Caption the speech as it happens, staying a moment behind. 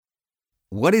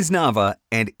What is Nava,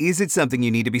 and is it something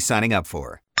you need to be signing up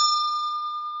for?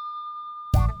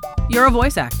 You're a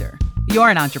voice actor. You're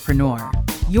an entrepreneur.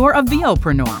 You're a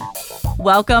VOpreneur.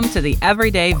 Welcome to the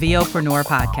Everyday VOpreneur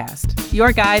podcast,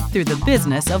 your guide through the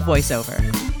business of voiceover.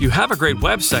 You have a great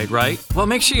website, right? Well,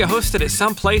 make sure you host it at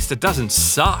some place that doesn't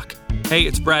suck. Hey,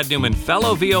 it's Brad Newman,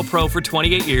 fellow VO Pro for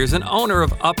 28 years and owner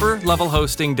of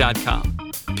UpperLevelHosting.com.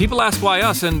 People ask why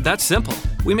us, and that's simple.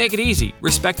 We make it easy,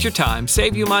 respect your time,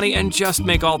 save you money, and just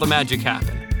make all the magic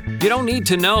happen. You don't need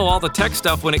to know all the tech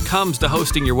stuff when it comes to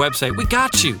hosting your website. We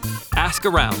got you. Ask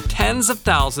around. Tens of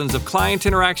thousands of client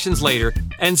interactions later,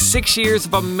 and 6 years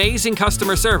of amazing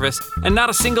customer service, and not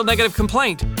a single negative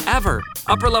complaint, ever.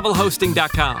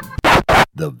 UpperLevelHosting.com.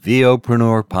 The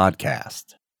VOpreneur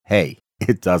Podcast. Hey,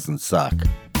 it doesn't suck.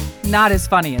 Not as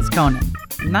funny as Conan.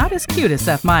 Not as cute as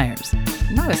Seth Meyers.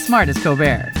 Not as smart as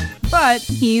Colbert. But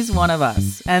he's one of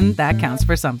us, and that counts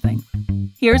for something.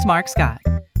 Here's Mark Scott,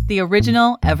 the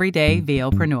original Everyday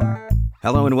VOpreneur.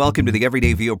 Hello and welcome to the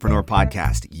Everyday VOpreneur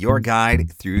podcast, your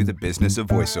guide through the business of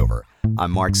voiceover.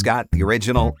 I'm Mark Scott, the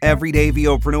original Everyday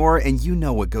VOpreneur, and you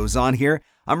know what goes on here.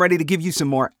 I'm ready to give you some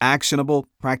more actionable,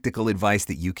 practical advice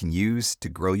that you can use to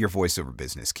grow your voiceover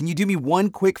business. Can you do me one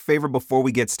quick favor before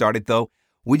we get started, though?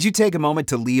 Would you take a moment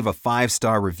to leave a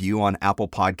 5-star review on Apple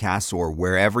Podcasts or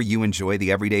wherever you enjoy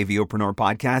the Everyday VOpreneur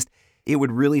podcast? It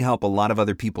would really help a lot of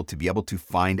other people to be able to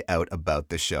find out about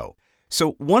the show.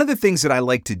 So one of the things that I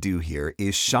like to do here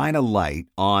is shine a light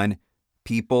on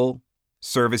people,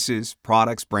 services,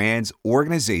 products, brands,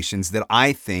 organizations that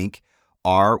I think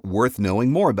are worth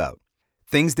knowing more about.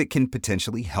 Things that can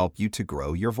potentially help you to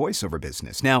grow your voiceover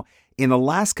business. Now, in the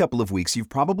last couple of weeks, you've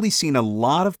probably seen a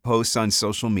lot of posts on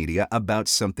social media about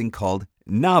something called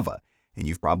Nava. And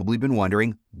you've probably been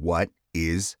wondering, what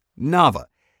is Nava?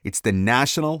 It's the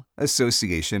National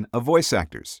Association of Voice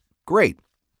Actors. Great.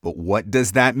 But what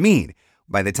does that mean?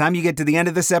 By the time you get to the end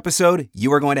of this episode,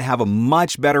 you are going to have a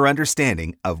much better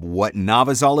understanding of what Nava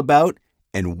is all about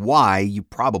and why you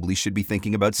probably should be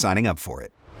thinking about signing up for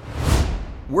it.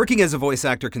 Working as a voice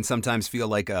actor can sometimes feel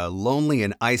like a lonely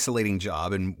and isolating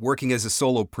job, and working as a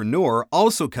solopreneur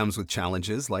also comes with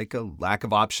challenges like a lack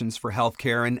of options for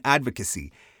healthcare and advocacy.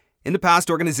 In the past,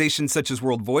 organizations such as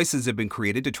World Voices have been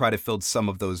created to try to fill some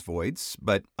of those voids,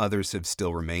 but others have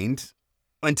still remained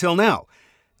until now.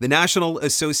 The National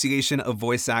Association of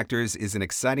Voice Actors is an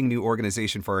exciting new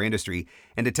organization for our industry,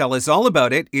 and to tell us all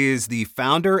about it is the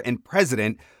founder and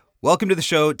president. Welcome to the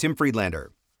show, Tim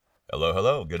Friedlander.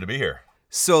 Hello. Good to be here.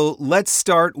 So let's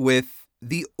start with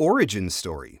the origin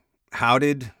story. How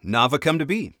did Nava come to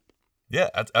be? Yeah,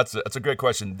 that's a great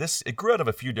question. It grew out of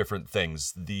a few different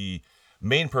things. The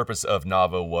main purpose of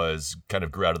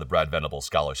Nava grew out of the Brad Venable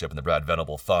Scholarship and the Brad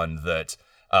Venable Fund, that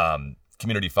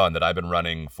community fund that I've been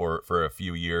running for a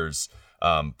few years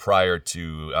prior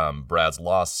to Brad's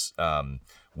loss.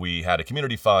 We had a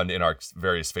community fund in our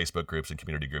various Facebook groups and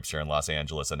community groups here in Los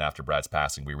Angeles, and after Brad's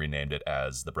passing, we renamed it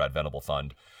as the Brad Venable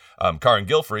Fund. Karen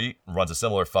Gilfrey runs a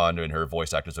similar fund in her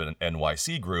Voice Actors in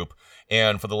NYC group,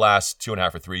 and for the last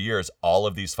 2.5 or 3 years, all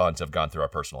of these funds have gone through our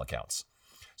personal accounts.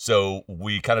 So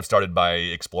we kind of started by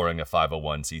exploring a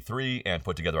 501c3 and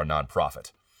put together a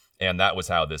nonprofit, and that was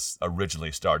how this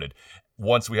originally started.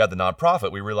 Once we had the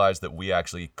nonprofit, we realized that we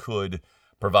actually could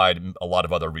provide a lot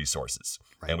of other resources.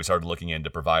 Right. And we started looking into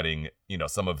providing,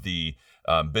 some of the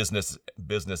business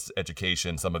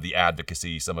education, some of the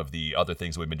advocacy, some of the other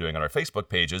things we've been doing on our Facebook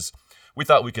pages. We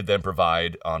thought we could then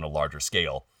provide on a larger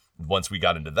scale. Once we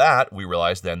got into that, we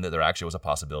realized then that there actually was a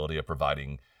possibility of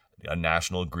providing a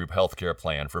national group healthcare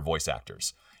plan for voice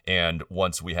actors. And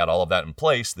once we had all of that in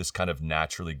place, this kind of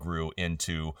naturally grew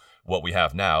into what we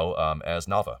have now as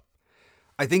Nava.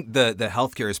 I think the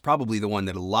healthcare is probably the one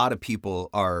that a lot of people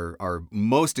are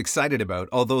most excited about,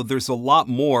 although there's a lot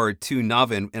more to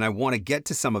Nava, and I want to get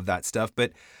to some of that stuff.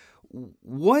 But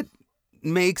what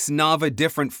makes Nava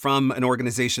different from an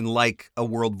organization like a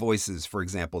World Voices, for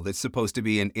example, that's supposed to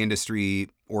be an industry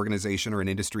organization or an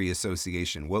industry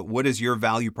association? What is your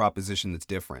value proposition that's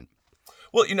different?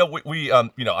 Well,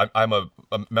 I'm a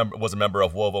member, was a member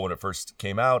of WOVO when it first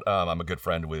came out. I'm a good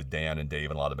friend with Dan and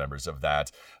Dave and a lot of members of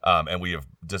that. And we have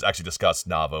actually discussed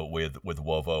Nava with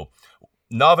WOVO.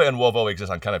 Nava and WOVO exist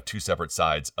on kind of two separate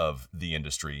sides of the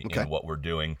industry in what we're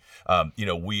doing.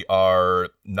 Nava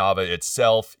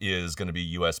itself is going to be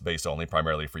U.S.-based only,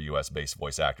 primarily for U.S.-based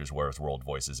voice actors, whereas World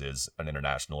Voices is an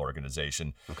international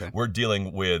organization. Okay. We're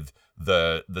dealing with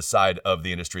the side of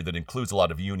the industry that includes a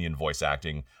lot of union voice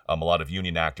acting, a lot of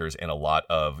union actors, and a lot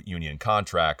of union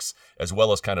contracts, as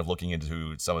well as kind of looking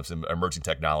into some emerging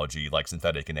technology like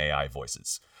synthetic and AI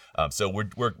voices. So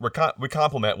we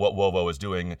complement what Wovo is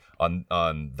doing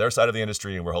on their side of the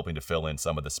industry, and we're hoping to fill in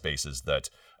some of the spaces that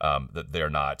that they're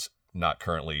not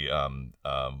currently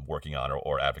working on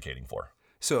or advocating for.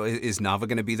 So is Nava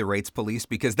going to be the rates police?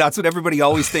 Because that's what everybody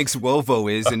always thinks Wovo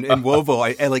is. And Wovo,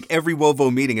 I like every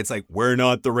Wovo meeting, it's like, we're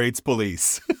not the rates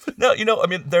police. No, I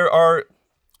mean, I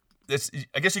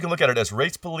guess you can look at it as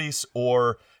rates police,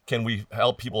 or can we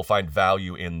help people find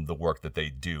value in the work that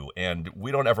they do? And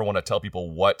we don't ever want to tell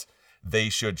people what they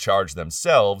should charge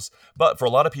themselves. But for a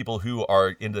lot of people who are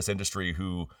in this industry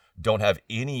who don't have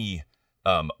any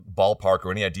ballpark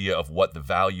or any idea of what the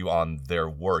value on their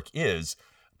work is,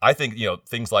 I think,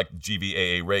 things like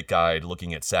GVAA rate guide,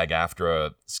 looking at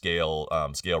SAG-AFTRA scale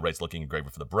rates, looking at Great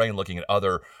for the Brain, looking at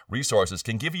other resources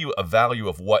can give you a value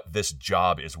of what this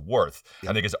job is worth.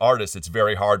 Yep. I think as artists, it's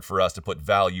very hard for us to put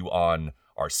value on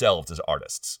ourselves as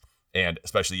artists. And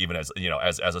especially even as,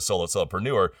 as a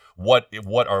solopreneur,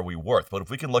 what are we worth? But if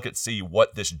we can see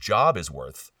what this job is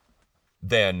worth,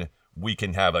 then we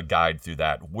can have a guide through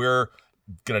that. We're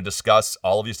going to discuss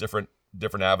all of these different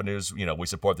avenues. We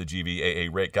support the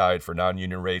GVAA rate guide for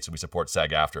non-union rates, and we support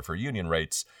SAG-AFTRA for union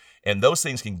rates. And those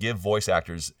things can give voice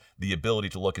actors the ability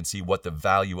to look and see what the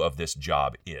value of this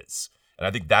job is. And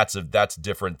I think that's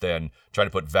different than trying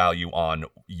to put value on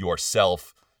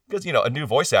yourself. Because, a new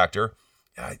voice actor,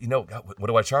 what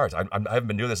do I charge? I haven't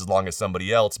been doing this as long as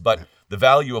somebody else, but the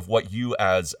value of what you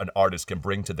as an artist can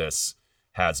bring to this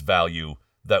has value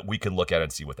that we can look at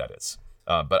and see what that is.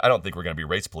 But I don't think we're going to be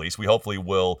rates police. We hopefully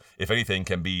will, if anything,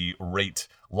 can be rate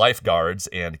lifeguards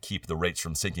and keep the rates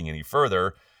from sinking any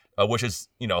further, which is,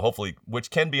 hopefully, which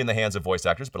can be in the hands of voice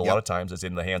actors, but a lot of times it's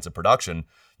in the hands of production.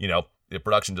 If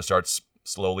production just starts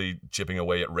slowly chipping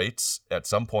away at rates, at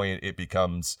some point it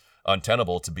becomes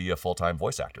untenable to be a full-time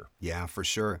voice actor. Yeah, for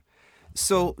sure.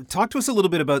 So talk to us a little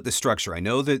bit about the structure. I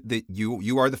know that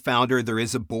you are the founder. There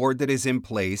is a board that is in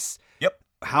place. Yep.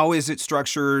 How is it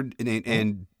structured,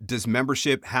 and does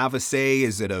membership have a say?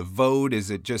 Is it a vote? Is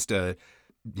it just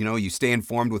you stay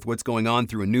informed with what's going on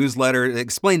through a newsletter?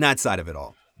 Explain that side of it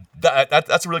all.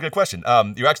 That's a really good question.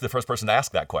 You're actually the first person to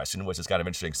ask that question, which is kind of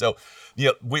interesting. So,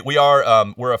 we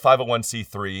are we're a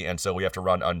 501c3, and so we have to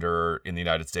run under, in the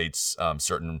United States,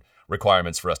 certain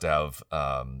requirements for us to have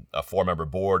a 4-member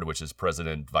board, which is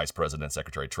president, vice president,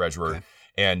 secretary, treasurer, okay.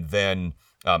 And then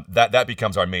that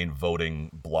becomes our main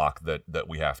voting block that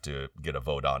we have to get a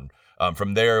vote on.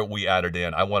 From there, we added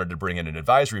in, I wanted to bring in an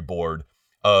advisory board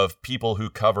of people who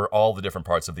cover all the different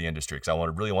parts of the industry, because I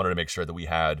really wanted to make sure that we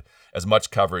had as much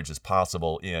coverage as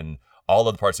possible in all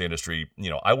of the parts of the industry.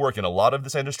 I work in a lot of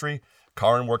this industry.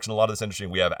 Karin works in a lot of this industry.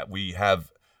 We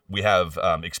have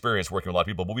experience working with a lot of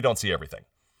people, but we don't see everything.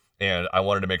 And I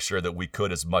wanted to make sure that we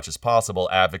could, as much as possible,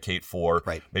 advocate for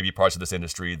maybe parts of this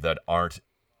industry that aren't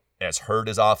as heard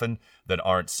as often, that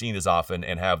aren't seen as often,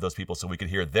 and have those people so we could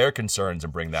hear their concerns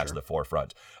and bring that to the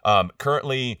forefront.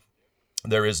 Currently,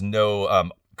 there is no,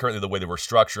 currently the way that we're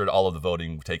structured, all of the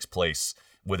voting takes place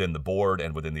within the board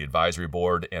and within the advisory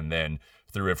board, and then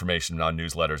through information on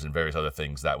newsletters and various other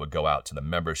things that would go out to the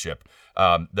membership.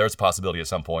 There's a possibility at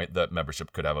some point that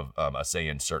membership could have a say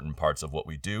in certain parts of what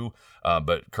we do,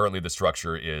 but currently the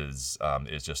structure is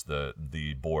just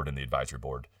the board and the advisory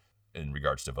board in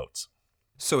regards to votes.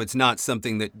 So it's not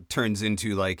something that turns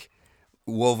into like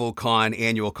WovoCon,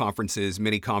 annual conferences,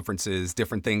 mini conferences,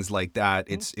 different things like that.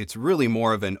 It's really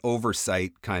more of an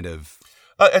oversight kind of.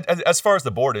 As far as the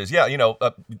board is,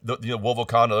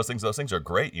 WovoCon, those things are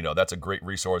great. That's a great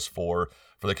resource for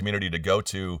the community to go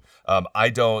to.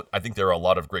 I think there are a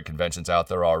lot of great conventions out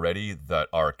there already that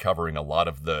are covering a lot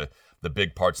of the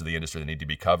big parts of the industry that need to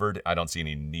be covered. I don't see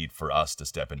any need for us to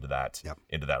step into that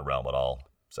realm at all.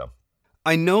 So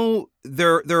I know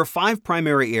there are 5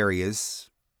 primary areas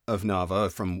of Nava,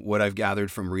 from what I've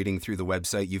gathered from reading through the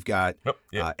website. You've got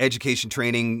education,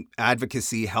 training,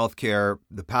 advocacy, healthcare,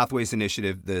 the Pathways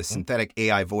Initiative, the synthetic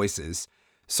AI voices.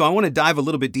 So I want to dive a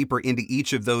little bit deeper into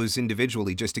each of those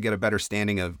individually, just to get a better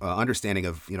understanding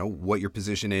of what your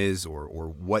position is or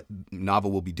what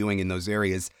Nava will be doing in those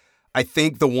areas. I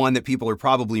think the one that people are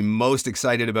probably most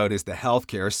excited about is the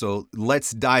healthcare. So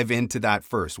let's dive into that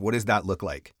first. What does that look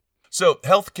like? So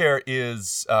healthcare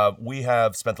is, we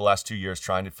have spent the last 2 years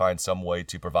trying to find some way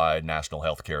to provide national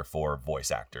healthcare for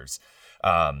voice actors.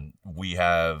 We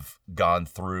have gone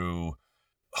through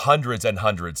hundreds and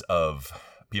hundreds of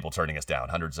people turning us down,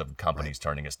 hundreds of companies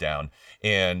turning us down.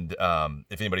 And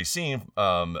if anybody's seen,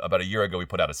 about a year ago, we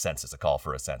put out a call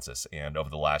for a census. And over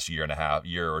the last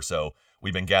year or so,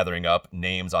 we've been gathering up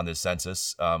names on this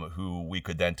census who we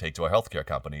could then take to our healthcare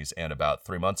companies. And about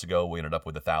 3 months ago, we ended up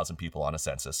with 1,000 people on a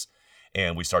census.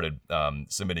 And we started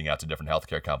submitting out to different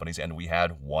healthcare companies, and we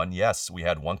had one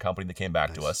company that came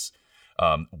back to us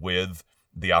with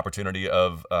the opportunity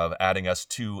of adding us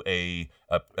to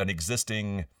an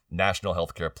existing national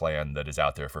healthcare plan that is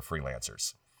out there for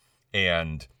freelancers.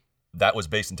 And that was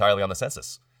based entirely on the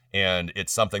census. And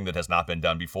it's something that has not been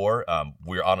done before.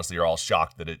 We honestly are all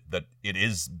shocked that it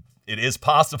is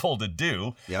possible to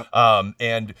do. Yep.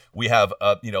 And we have,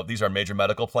 these are major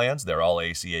medical plans. They're all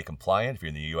ACA compliant. If you're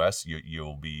in the U.S.,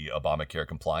 you'll be Obamacare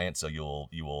compliant, so you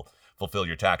will fulfill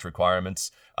your tax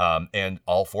requirements. And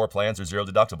all 4 plans are zero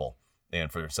deductible. And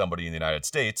for somebody in the United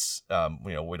States,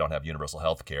 we don't have universal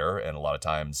health care, and a lot of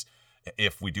times,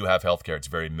 if we do have health care, it's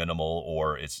very minimal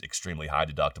or it's extremely high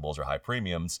deductibles or high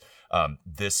premiums.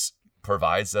 This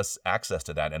provides us access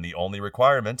to that, and the only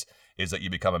requirement is that you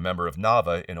become a member of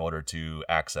NAVA in order to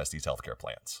access these healthcare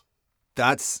plans.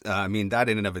 That's, that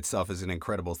in and of itself is an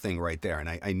incredible thing right there. And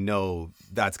I know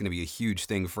that's going to be a huge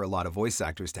thing for a lot of voice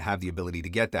actors to have the ability to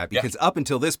get that, because up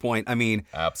until this point,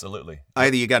 absolutely.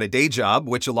 Either you got a day job,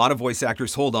 which a lot of voice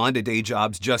actors hold on to day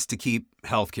jobs just to keep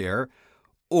healthcare,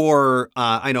 or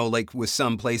I know like with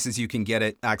some places you can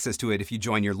get access to it if you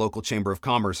join your local chamber of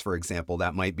commerce, for example.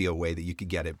 That might be a way that you could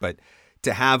get it. But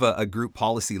to have a group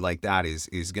policy like that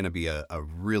is going to be a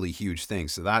really huge thing.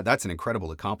 So that's an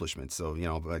incredible accomplishment. So,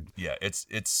 yeah, it's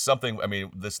something. We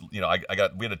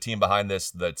had a team behind this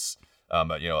that's,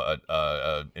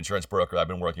 a insurance broker I've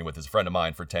been working with is a friend of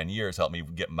mine for 10 years, helped me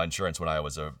get my insurance when I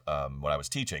was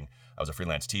teaching. I was a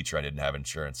freelance teacher. I didn't have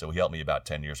insurance. So he helped me about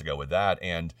 10 years ago with that,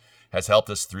 and has helped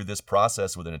us through this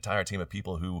process with an entire team of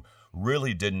people who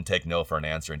really didn't take no for an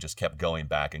answer and just kept going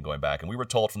back and going back. And we were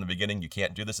told from the beginning, you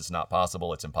can't do this. It's not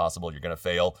possible. It's impossible. You're going to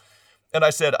fail. And I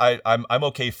said, I'm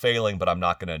okay failing, but I'm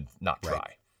not going to not try.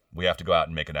 Right. We have to go out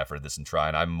and make an effort at this and try.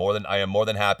 And I am more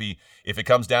than happy if it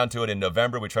comes down to it in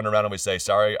November, we turn around and we say,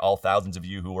 sorry, all thousands of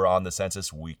you who were on the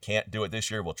census, we can't do it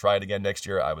this year. We'll try it again next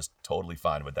year. I was totally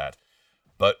fine with that.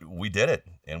 But we did it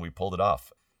and we pulled it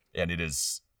off. And it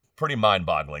is pretty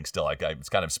mind-boggling still. I was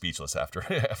kind of speechless after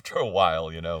a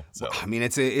while, So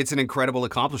it's an incredible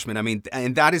accomplishment.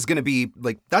 And that is going to be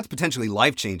that's potentially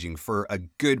life-changing for a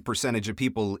good percentage of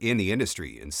people in the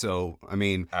industry. And so,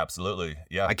 absolutely,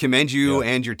 yeah. I commend you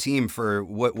and your team for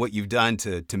what you've done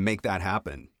to make that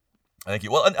happen. Thank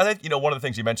you. Well, and I think one of the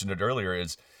things you mentioned it earlier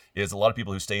is a lot of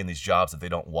people who stay in these jobs that they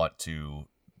don't want to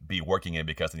be working in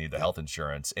because they need the health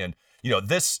insurance. And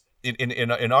this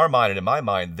in our mind and in my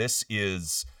mind,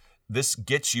 this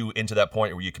gets you into that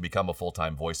point where you can become a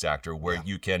full-time voice actor, where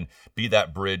you can be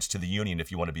that bridge to the union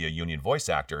if you want to be a union voice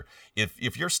actor.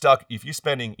 If you're stuck, if you're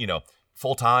spending,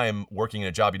 full-time working in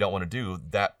a job you don't want to do,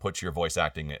 that puts your voice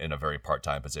acting in a very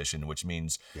part-time position, which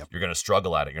means you're going to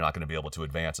struggle at it. You're not going to be able to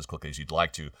advance as quickly as you'd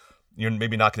like to. You're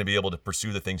maybe not going to be able to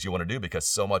pursue the things you want to do because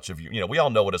so much of you, we all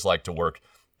know what it's like to work.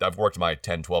 I've worked my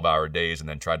 10, 12-hour days and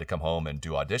then tried to come home and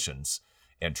do auditions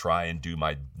and try and do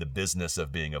the business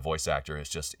of being a voice actor is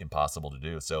just impossible to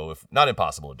do. So if not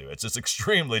impossible to do, it's just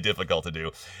extremely difficult to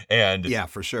do. And yeah,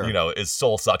 for sure, is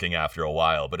soul sucking after a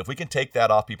while. But if we can take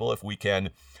that off people, if we can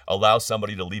allow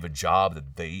somebody to leave a job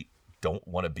that they don't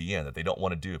want to be in, that they don't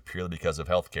want to do purely because of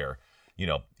healthcare,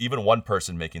 even one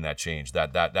person making that change,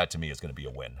 that to me is going to be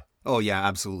a win. Oh yeah,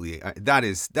 absolutely. That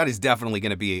is definitely going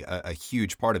to be a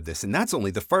huge part of this, and that's only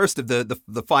the first of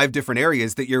the 5 different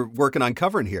areas that you're working on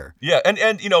covering here. Yeah, and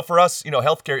for us,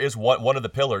 healthcare is one of the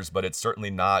pillars, but it's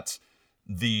certainly not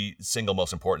the single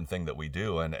most important thing that we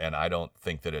do, and I don't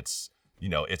think that it's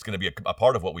it's going to be a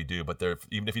part of what we do. But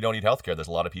even if you don't need healthcare, there's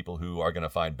a lot of people who are going to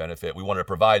find benefit. We want to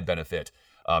provide benefit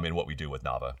in what we do with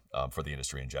NAVA for the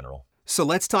industry in general. So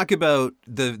let's talk about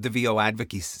the VO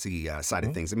advocacy side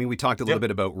of things. We talked a little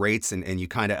bit about rates and you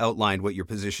kind of outlined what your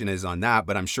position is on that,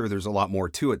 but I'm sure there's a lot more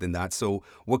to it than that. So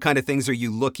what kind of things are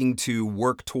you looking to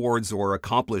work towards or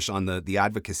accomplish on the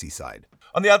advocacy side?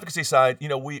 On the advocacy side,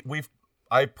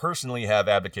 I personally have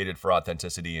advocated for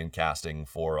authenticity in casting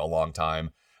for a long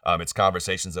time. It's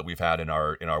conversations that we've had in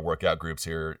our workout groups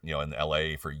here, in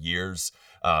LA for years.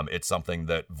 It's something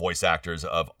that voice actors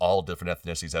of all different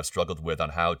ethnicities have struggled with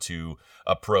on how to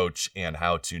approach and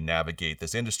how to navigate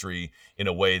this industry in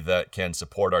a way that can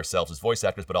support ourselves as voice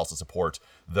actors, but also support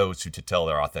those who to tell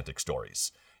their authentic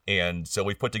stories. And so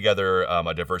we've put together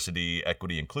a diversity,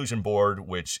 equity, inclusion board,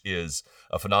 which is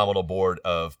a phenomenal board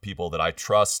of people that I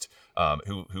trust,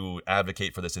 who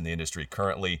advocate for this in the industry.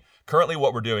 Currently,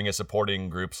 what we're doing is supporting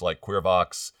groups like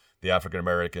QueerVox, the African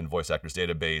American Voice Actors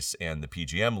Database, and the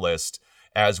PGM list.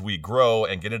 As we grow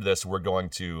and get into this, we're going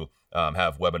to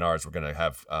have webinars. We're going to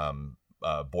have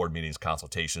board meetings,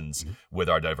 consultations with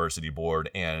our diversity board,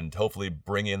 and hopefully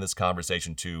bring in this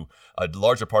conversation to a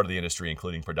larger part of the industry,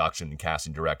 including production and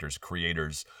casting directors,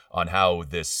 creators, on how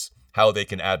they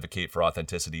can advocate for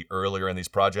authenticity earlier in these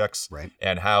projects, right,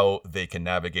 and how they can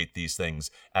navigate these things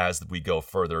as we go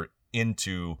further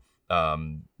into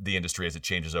the industry as it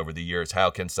changes over the years. How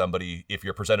can somebody, if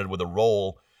you're presented with a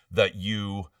role that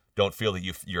you don't feel that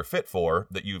you're fit for,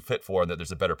 and that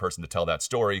there's a better person to tell that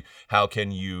story, how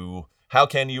can you,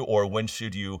 or when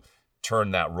should you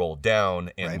turn that role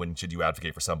down, and when should you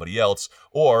advocate for somebody else?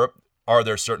 Or are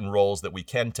there certain roles that we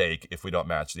can take if we don't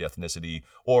match the ethnicity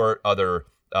or other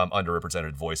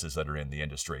underrepresented voices that are in the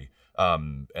industry?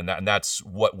 And that's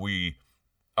what we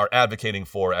are advocating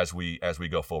for as we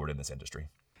go forward in this industry.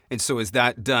 And so is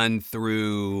that done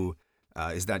through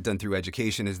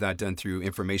education? Is that done through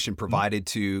information provided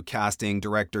to casting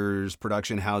directors,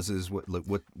 production houses? What?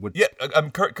 Yeah,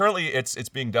 currently it's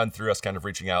being done through us kind of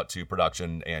reaching out to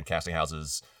production and casting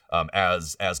houses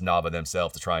as NAVA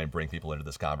themselves to try and bring people into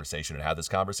this conversation and have this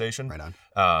conversation. Right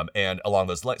on. And along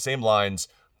those same lines,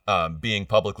 being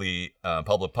public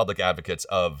advocates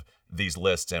of these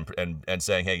lists and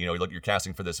saying, hey, look, you're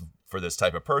casting for this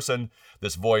type of person,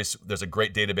 this voice. There's a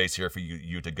great database here for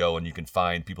you to go, and you can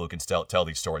find people who can tell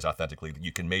these stories authentically.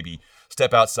 You can maybe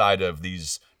step outside of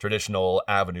these traditional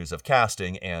avenues of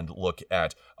casting and look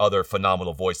at other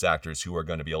phenomenal voice actors who are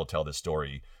going to be able to tell this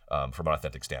story from an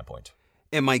authentic standpoint.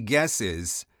 And my guess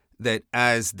is that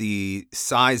as the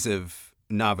size of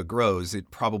NAVA grows, it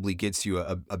probably gets you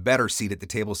a better seat at the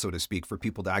table, so to speak, for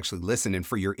people to actually listen and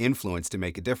for your influence to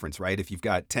make a difference, right? If you've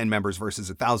got 10 members versus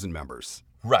 1,000 members.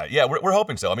 Right. Yeah, we're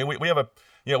hoping so. I mean, we have a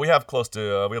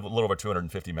little over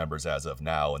 250 members as of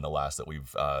now in the last that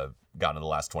we've gotten in the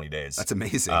last 20 days. That's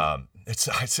amazing. I'm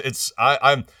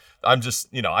just,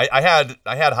 I had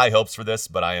high hopes for this,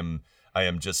 but I am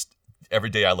just, every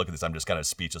day I look at this, I'm just kind of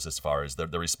speechless as far as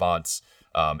the response.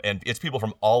 And it's people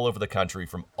from all over the country,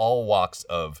 from all walks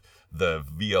of the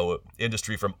VO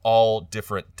industry, from all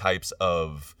different types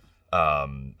of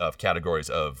categories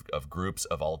of groups,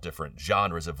 of all different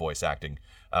genres of voice acting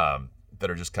that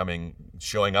are just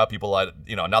showing up. People,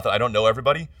 not that I don't know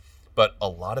everybody, but a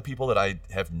lot of people that I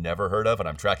have never heard of, and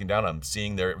I'm tracking down. I'm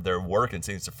seeing their work and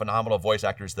seeing some phenomenal voice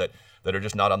actors that are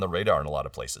just not on the radar in a lot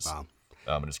of places. Wow.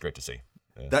 And it's great to see.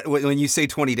 Yeah. That when you say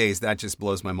 20 days, that just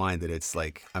blows my mind that it's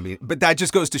like, but that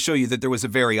just goes to show you that there was a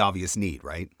very obvious need,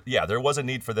 right? Yeah, there was a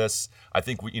need for this. I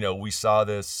think we saw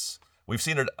this. We've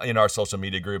seen it in our social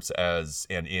media groups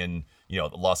and in the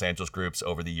Los Angeles groups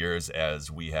over the years as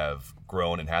we have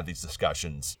grown and had these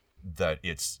discussions, that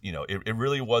it's it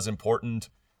really was important,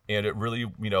 and it really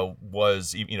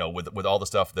was with all the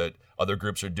stuff that other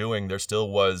groups are doing, there still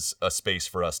was a space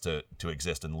for us to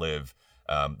exist and live.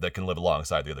 That can live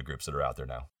alongside the other groups that are out there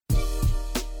now.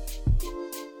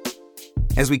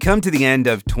 As we come to the end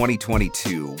of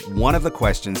 2022, one of the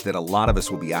questions that a lot of us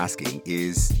will be asking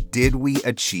is, did we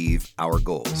achieve our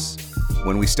goals?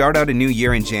 When we start out a new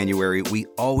year in January, we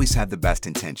always have the best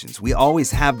intentions. We always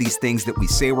have these things that we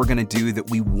say we're going to do, that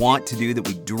we want to do, that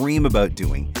we dream about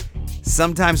doing.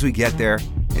 Sometimes we get there,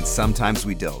 and sometimes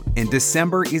we don't. And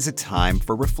December is a time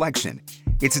for reflection.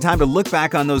 It's a time to look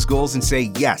back on those goals and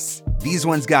say, yes, these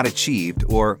ones got achieved,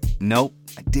 or nope,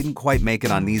 I didn't quite make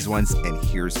it on these ones, and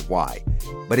here's why.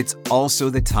 But it's also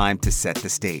the time to set the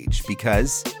stage,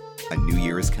 because a new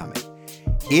year is coming.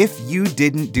 If you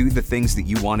didn't do the things that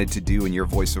you wanted to do in your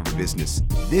voiceover business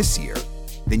this year,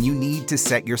 then you need to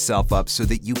set yourself up so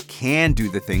that you can do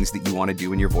the things that you want to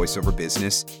do in your voiceover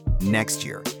business next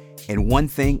year. And one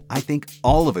thing I think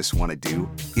all of us want to do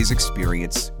is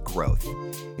experience growth.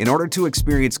 In order to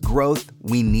experience growth,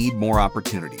 we need more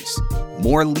opportunities.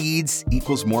 More leads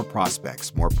equals more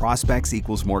prospects. More prospects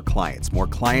equals more clients. More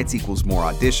clients equals more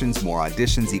auditions. More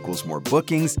auditions equals more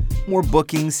bookings. More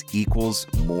bookings equals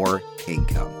more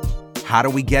income. How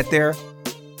do we get there?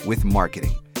 With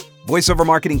marketing. VoiceOver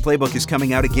Marketing Playbook is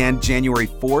coming out again January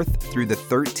 4th through the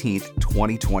 13th,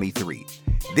 2023.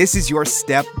 This is your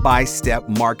step-by-step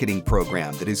marketing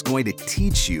program that is going to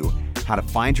teach you how to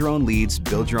find your own leads,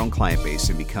 build your own client base,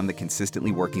 and become the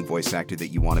consistently working voice actor that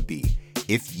you want to be.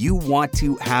 If you want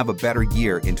to have a better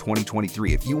year in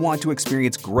 2023, if you want to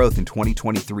experience growth in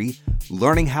 2023,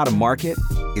 learning how to market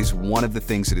is one of the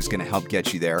things that is going to help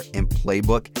get you there, and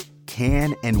Playbook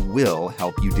can and will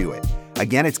help you do it.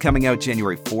 Again, it's coming out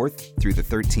January 4th through the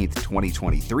 13th,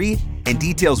 2023, and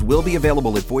details will be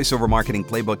available at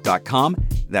voiceovermarketingplaybook.com.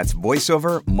 That's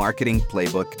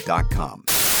voiceovermarketingplaybook.com.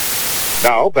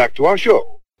 Now, back to our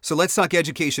show. So let's talk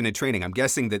education and training. I'm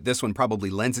guessing that this one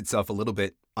probably lends itself a little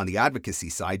bit on the advocacy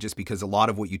side, just because a lot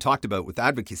of what you talked about with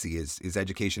advocacy is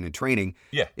education and training.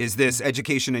 Yeah. Is this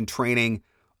education and training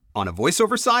on a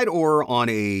voiceover side or on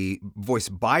a voice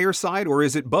buyer side, or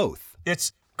is it both?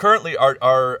 It's currently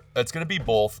it's going to be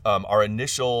both. Our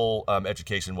initial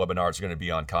education webinars are going to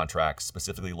be on contracts,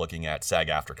 specifically looking at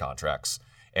SAG-AFTRA contracts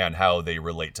and how they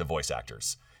relate to voice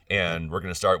actors. And we're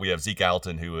going to start. We have Zeke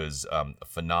Alton, who is a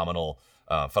phenomenal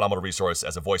resource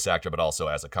as a voice actor, but also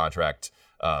as a contract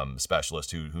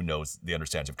specialist who knows the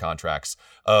understanding of contracts.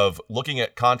 Of looking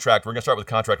at contract, we're going to start with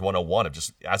Contract 101 of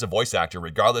just as a voice actor,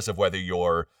 regardless of whether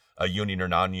you're a union or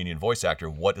non-union voice actor,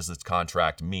 what does this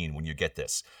contract mean when you get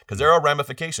this? Because there are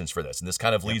ramifications for this, and this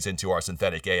kind of leads into our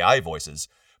synthetic AI voices.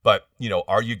 But,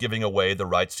 are you giving away the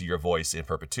rights to your voice in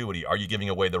perpetuity? Are you giving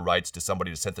away the rights to somebody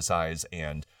to synthesize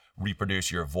and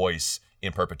reproduce your voice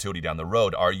in perpetuity down the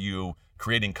road? Are you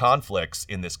creating conflicts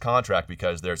in this contract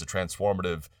because there's a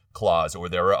transformative clause, or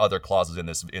there are other clauses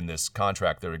in this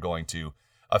contract that are going to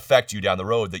affect you down the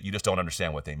road that you just don't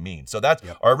understand what they mean? So that's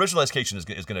our original education is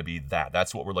going to be that.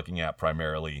 That's what we're looking at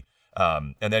primarily.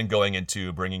 And then going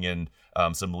into bringing in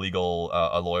some legal,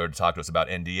 a lawyer to talk to us about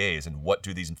NDAs and what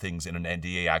do these things in an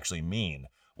NDA actually mean?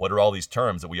 What are all these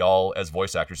terms that we all, as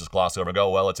voice actors, just gloss over and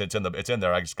go, well, it's in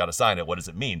there. I just got to sign it. What does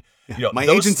it mean? My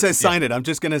agent says sign it. I'm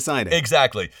just going to sign it.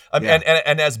 Exactly.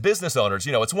 And as business owners,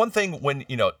 it's one thing when,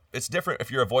 it's different if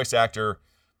you're a voice actor.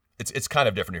 It's kind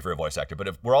of different if you're a voice actor, but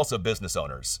if we're also business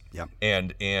owners. Yep.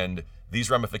 And these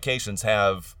ramifications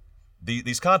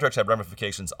these contracts have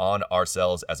ramifications on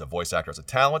ourselves as a voice actor, as a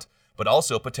talent, but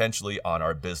also potentially on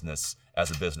our business as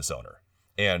a business owner.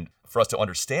 And for us to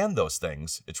understand those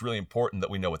things, it's really important that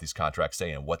we know what these contracts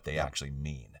say and what they actually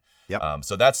mean. Yep.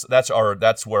 So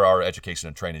that's where our education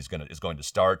and training is going to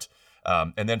start.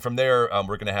 And then from there,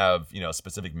 we're going to have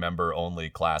specific member only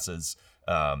classes,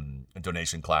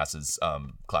 donation classes,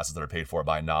 classes that are paid for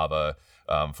by NAVA,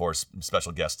 for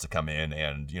special guests to come in,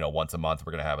 and once a month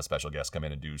we're going to have a special guest come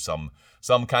in and do some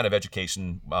kind of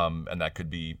education, and that could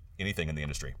be anything in the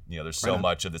industry. There's so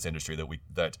much of this industry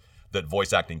that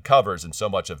voice acting covers, and so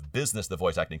much of business that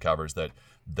voice acting covers that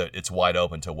it's wide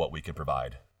open to what we can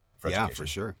provide for education. Yeah, for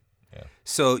sure. Yeah.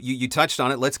 So you touched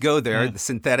on it. Let's go there. The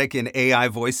synthetic and AI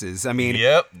voices. I mean,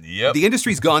 yep. The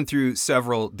industry's gone through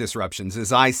several disruptions,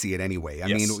 as I see it anyway. I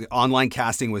mean, online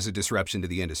casting was a disruption to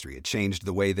the industry. It changed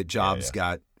the way that jobs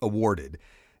got awarded.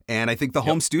 And I think the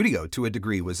home studio, to a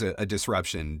degree, was a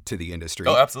disruption to the industry.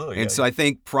 Oh, absolutely. And so I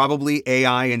think probably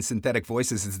AI and synthetic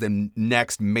voices is the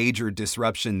next major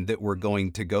disruption that we're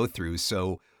going to go through.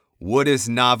 So what is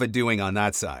NAVA doing on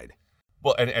that side?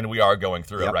 Well, and we are going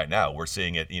through it right now. We're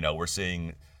seeing it,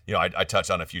 I touched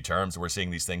on a few terms. We're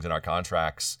seeing these things in our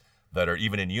contracts that are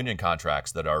even in union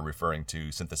contracts that are referring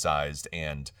to synthesized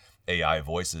and AI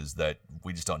voices that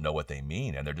we just don't know what they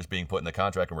mean. And they're just being put in the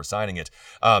contract and we're signing it.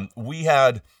 We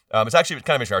had, it's actually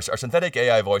kind of interesting. Our synthetic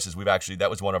AI voices, that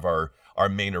was one of our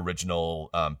main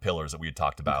original pillars that we had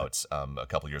talked about a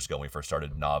couple of years ago when we first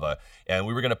started NAVA. And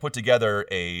we were going to put together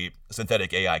a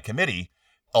synthetic AI committee.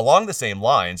 Along the same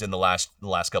lines, in the last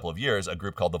couple of years, a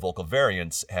group called the Vocal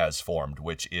Variants has formed,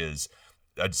 which is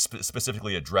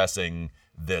specifically addressing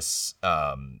this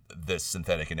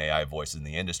synthetic and AI voice in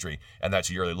the industry. And that's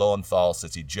Yuri Lowenthal,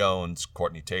 Cissy Jones,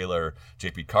 Courtney Taylor,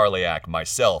 JP Karliak,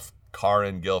 myself,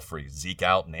 Karin Gilfrey, Zeke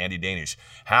Alton, Andy Danish.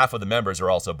 Half of the members are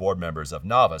also board members of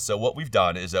NAVA. So what we've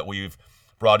done is that we've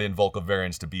brought in Vocal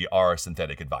Variants to be our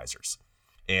synthetic advisors.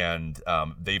 And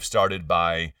they've started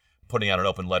by putting out an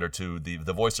open letter to the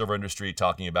voiceover industry,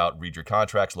 talking about read your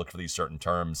contracts, look for these certain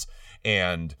terms.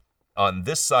 And on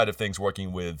this side of things,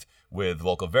 working with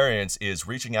Vocal Variants is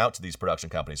reaching out to these production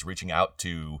companies, reaching out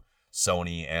to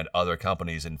Sony and other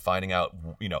companies and finding out,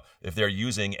 if they're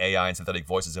using AI and synthetic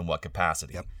voices in what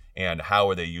capacity and how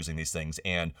are they using these things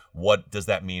and what does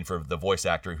that mean for the voice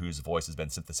actor whose voice has been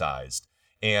synthesized,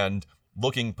 and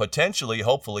looking potentially,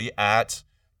 hopefully, at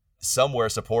somewhere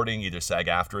supporting either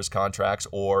SAG-AFTRA's contracts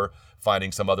or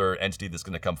finding some other entity that's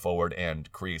going to come forward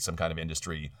and create some kind of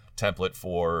industry template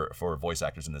for voice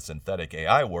actors in the synthetic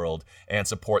AI world and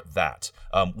support that.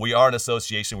 We are an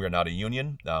association. We are not a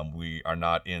union. We are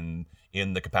not in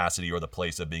the capacity or the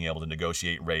place of being able to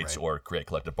negotiate rates or create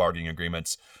collective bargaining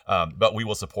agreements. But we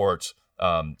will support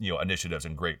initiatives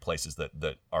in great places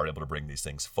that are able to bring these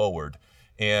things forward.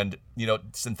 And,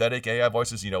 synthetic AI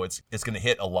voices, it's going to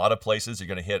hit a lot of places. You're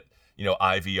going to hit,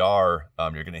 IVR.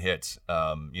 You're going to hit,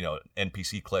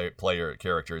 NPC player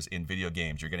characters in video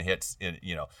games. You're going to hit,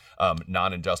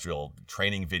 non-industrial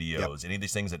training videos, any of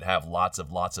these things that have lots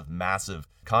of massive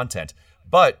content.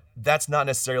 But that's not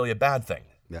necessarily a bad thing.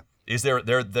 Is there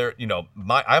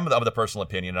I'm of the personal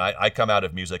opinion, and I come out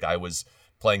of music. I was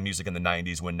playing music in the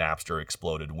 90s when Napster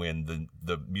exploded, when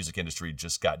the music industry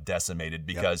just got decimated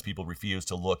because people refused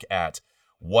to look at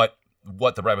what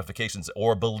the ramifications,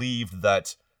 or believed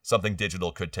that something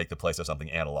digital could take the place of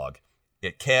something analog.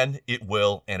 It can, it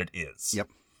will, and it is. Yep.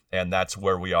 And that's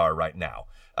where we are right now.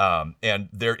 And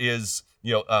there is,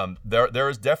 there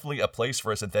is definitely a place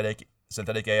for a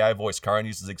synthetic AI voice. Karin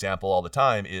uses this example all the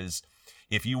time, is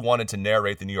if you wanted to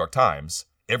narrate the New York Times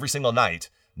every single night,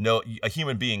 a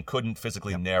human being couldn't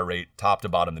physically narrate top to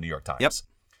bottom the New York Times. Yep.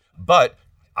 But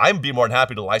I'd be more than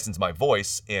happy to license my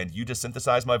voice, and you just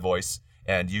synthesize my voice,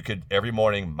 and you could, every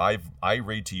morning, I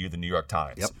read to you the New York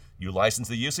Times. Yep. You license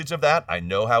the usage of that. I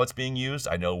know how it's being used.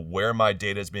 I know where my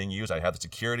data is being used. I have the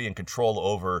security and control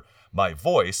over my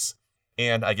voice,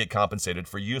 and I get compensated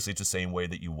for usage the same way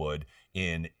that you would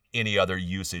in any other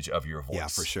usage of your voice. Yeah,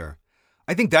 for sure.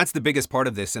 I think that's the biggest part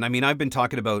of this. And I mean, I've been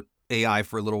talking about AI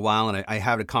for a little while, and I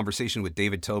had a conversation with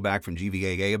David Toback from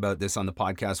GVAA about this on the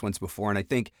podcast once before, and I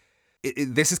think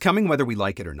this is coming whether we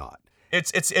like it or not.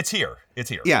 It's here. It's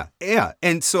here. Yeah.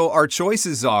 And so our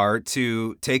choices are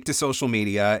to take to social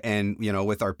media and,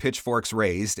 with our pitchforks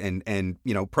raised and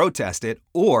protest it,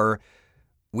 or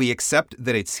we accept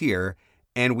that it's here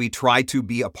and we try to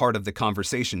be a part of the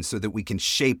conversation so that we can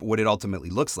shape what it ultimately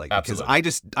looks like. Absolutely.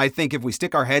 Because I think if we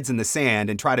stick our heads in the sand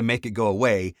and try to make it go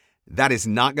away, that is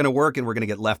not going to work, and we're going to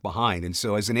get left behind. And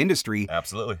so as an industry,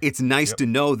 absolutely, it's nice to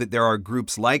know that there are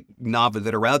groups like Nava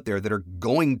that are out there that are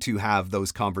going to have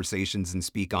those conversations and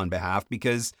speak on behalf,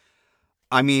 because,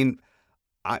 I mean,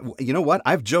 you know what?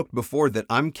 I've joked before that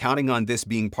I'm counting on this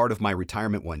being part of my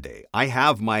retirement one day. I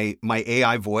have my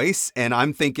AI voice, and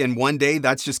I'm thinking one day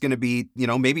that's just going to be,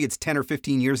 maybe it's 10 or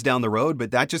 15 years down the road,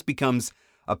 but that just becomes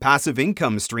a passive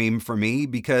income stream for me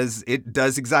because it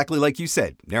does exactly like you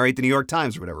said, narrate the New York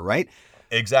Times or whatever, right?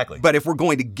 Exactly. But if we're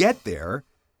going to get there,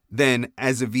 then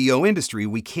as a VO industry,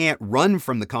 we can't run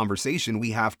from the conversation.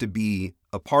 We have to be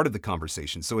a part of the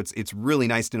conversation. So it's really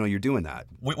nice to know you're doing that.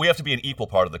 We have to be an equal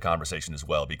part of the conversation as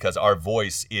well, because our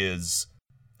voice is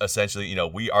essentially,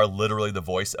 we are literally the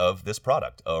voice of this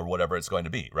product or whatever it's going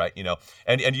to be, right?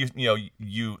 And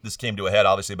you this came to a head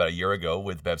obviously about a year ago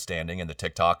with Bev Standing and the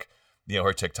TikTok,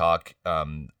 her TikTok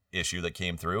issue that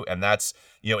came through, and that's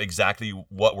exactly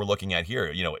what we're looking at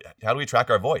here. How do we track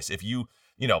our voice? If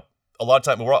a lot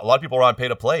of people are on pay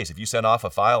to plays. If you send off a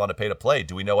file on a pay to play,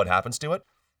 do we know what happens to it?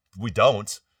 We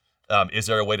don't. Is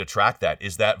there a way to track that?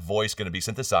 Is that voice going to be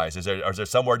synthesized? Is there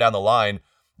somewhere down the line,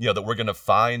 that we're going to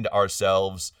find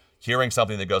ourselves hearing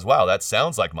something that goes, wow, that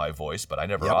sounds like my voice, but I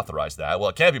never authorized that. Well,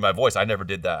 it can't be my voice. I never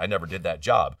did that. I never did that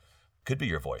job. Could be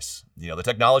your voice. The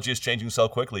technology is changing so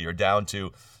quickly. You're down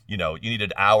to, you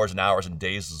needed hours and hours and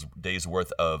days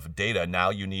worth of data. Now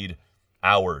you need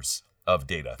hours of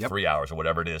data, 3 hours or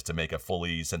whatever it is, to make a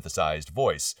fully synthesized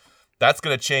voice. That's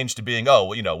going to change to being,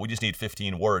 we just need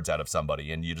 15 words out of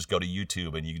somebody, and you just go to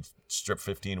YouTube and you strip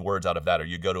 15 words out of that, or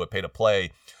you go to a pay to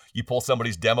play, you pull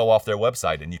somebody's demo off their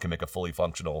website and you can make a fully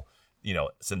functional,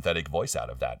 synthetic voice out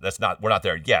of that. We're not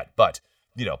there yet, but,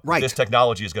 this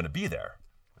technology is going to be there.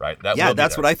 Right.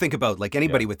 That's what I think about. Like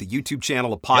anybody with a YouTube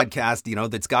channel, a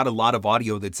podcast, that's got a lot of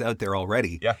audio that's out there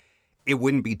already. Yeah. It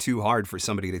wouldn't be too hard for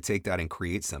somebody to take that and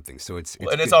create something. So it's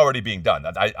already being done.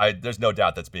 There's no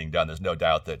doubt that's being done. There's no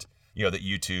doubt that, that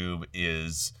YouTube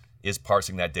is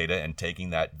parsing that data and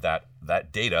taking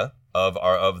that data of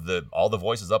all the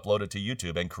voices uploaded to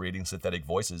YouTube and creating synthetic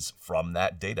voices from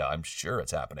that data. I'm sure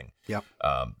it's happening. Yep.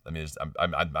 I'm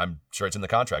sure it's in the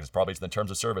contract. It's probably in the terms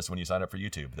of service when you sign up for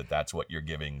YouTube that's what you're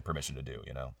giving permission to do.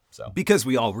 So because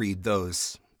we all read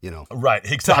those, right,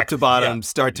 exactly, top to bottom,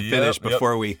 start to finish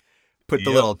before we put the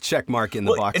little check mark in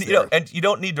the box. And, and you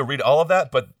don't need to read all of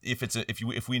that, but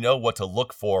if we know what to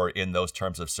look for in those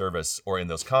terms of service or in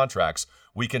those contracts,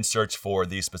 we can search for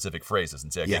these specific phrases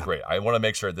and say, okay, great, I want to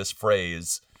make sure this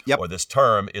phrase or this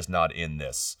term is not in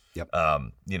this. Yep.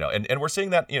 And we're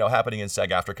seeing that, happening in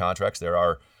SAG-AFTRA contracts. There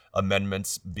are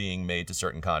amendments being made to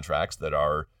certain contracts that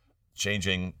are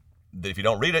changing. If you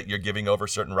don't read it, you're giving over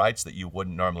certain rights that you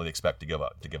wouldn't normally expect to give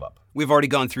up. We've already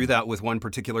gone through that with one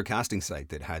particular casting site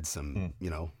that had some,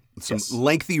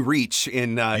 lengthy reach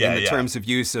in the terms of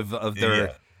use of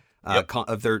their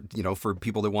for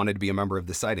people that wanted to be a member of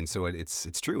the site. And so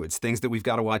it's true. It's things that we've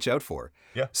got to watch out for.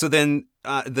 Yeah. So then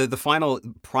the final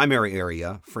primary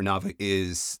area for Nava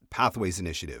is Pathways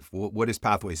Initiative. What is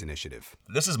Pathways Initiative?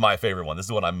 This is my favorite one. This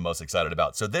is what I'm most excited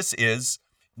about. So this is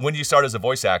when you start as a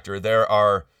voice actor, there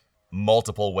are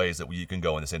multiple ways that you can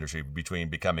go in this industry between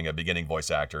becoming a beginning voice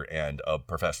actor and a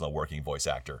professional working voice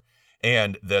actor.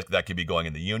 And that could be going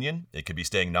in the union. It could be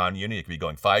staying non-union. It could be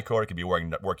going FICOR. It could be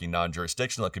working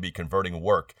non-jurisdictional. It could be converting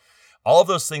work. All of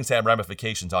those things have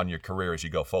ramifications on your career as you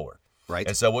go forward. Right.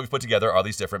 And so what we've put together are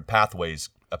these different pathways,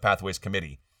 a pathways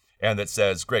committee. And that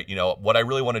says, great, what I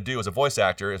really want to do as a voice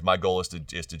actor is my goal is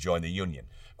to join the union.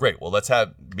 Great, well, let's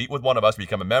meet with one of us,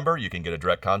 become a member. You can get a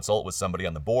direct consult with somebody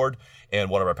on the board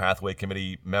and one of our pathway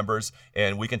committee members.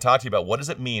 And we can talk to you about what does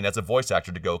it mean as a voice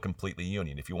actor to go completely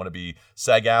union. If you want to be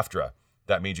SAG-AFTRA,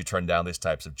 that means you turn down these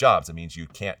types of jobs. It means you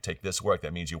can't take this work.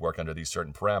 That means you work under these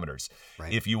certain parameters.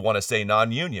 Right. If you want to say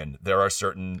non-union, there are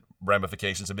certain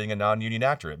ramifications of being a non-union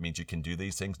actor. It means you can do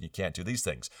these things and you can't do these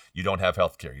things. You don't have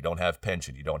health care. You don't have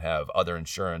pension. You don't have other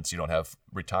insurance. You don't have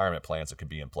retirement plans that could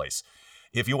be in place.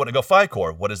 If you want to go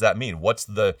FICOR, what does that mean? What's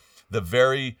the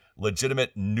very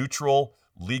legitimate, neutral,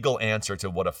 legal answer to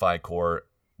what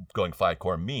going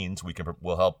FICOR means?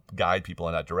 We'll help guide people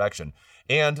in that direction.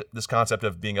 And this concept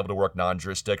of being able to work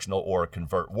non-jurisdictional or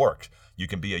convert work. You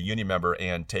can be a union member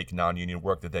and take non-union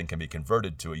work that then can be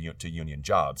converted to union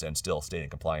jobs and still stay in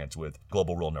compliance with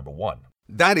global rule number 1.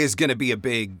 That is going to be a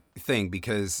big thing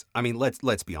because, I mean,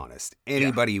 let's be honest.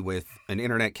 Anybody with an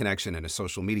internet connection and a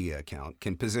social media account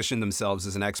can position themselves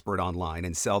as an expert online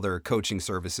and sell their coaching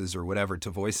services or whatever to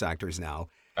voice actors now.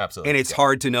 Absolutely. And it's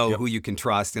hard to know who you can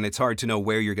trust, and it's hard to know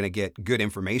where you're going to get good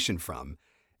information from.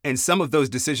 And some of those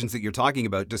decisions that you're talking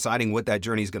about, deciding what that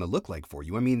journey is going to look like for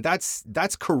you, I mean, that's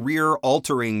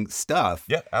career-altering stuff.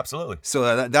 Yeah, absolutely.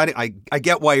 So that I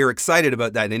get why you're excited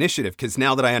about that initiative, because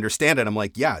now that I understand it, I'm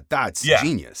like, that's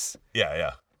genius.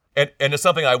 Yeah. And it's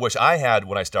something I wish I had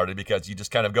when I started, because you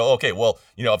just kind of go, okay, well,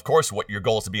 of course, what your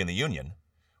goal is to be in the union.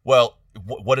 Well,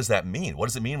 what does that mean? What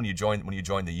does it mean when you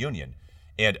join the union?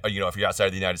 And if you're outside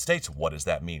of the United States, what does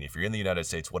that mean? If you're in the United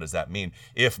States, what does that mean?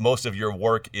 If most of your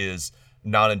work is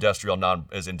industrial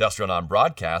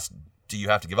non-broadcast, do you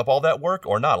have to give up all that work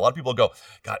or not? A lot of people go,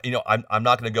 God, I'm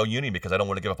not going to go union because I don't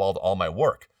want to give up all my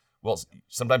work. Well,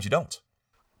 sometimes you don't.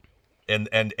 And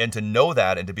to know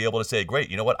that and to be able to say, great,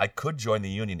 you know what, I could join the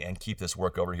union and keep this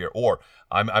work over here, or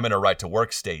I'm in a right to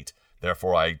work state.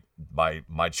 Therefore,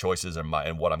 my choices and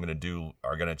what I'm going to do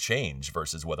are going to change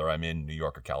versus whether I'm in New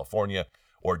York or California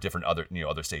or different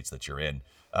other states that you're in.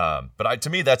 But to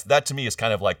me, that to me is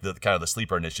kind of like the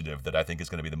sleeper initiative that I think is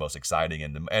going to be the most exciting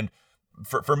and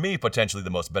for me potentially the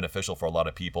most beneficial for a lot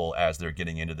of people as they're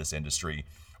getting into this industry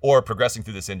or progressing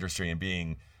through this industry and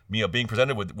being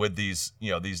presented with these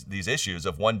issues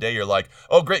of one day you're like,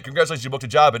 oh great, congratulations, you booked a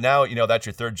job, and now that's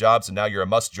your third job, so now you're a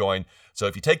must join. So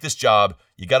if you take this job,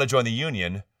 you got to join the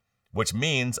union, which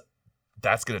means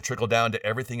that's going to trickle down to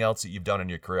everything else that you've done in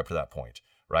your career up to that point.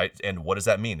 Right? And what does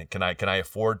that mean? Can I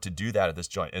afford to do that at this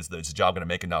joint? Is the job going to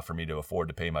make enough for me to afford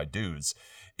to pay my dues?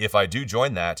 If I do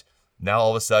join that, now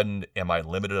all of a sudden, am I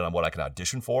limited on what I can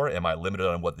audition for? Am I limited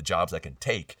on what the jobs I can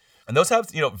take? And those have,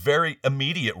 very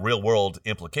immediate real world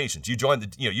implications. You join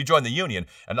the union,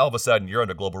 and all of a sudden you're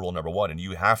under global rule number 1, and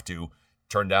you have to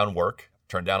turn down work,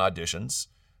 turn down auditions,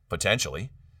 potentially,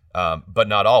 but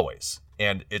not always.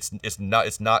 And it's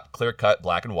not clear cut,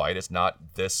 black and white. It's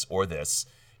not this or this.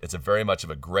 It's a very much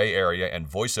of a gray area, and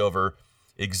voiceover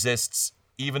exists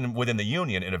even within the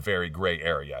union in a very gray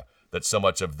area. That so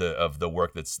much of the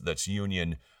work that's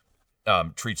union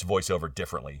treats voiceover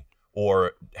differently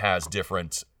or has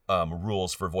different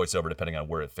rules for voiceover depending on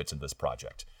where it fits in this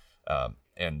project.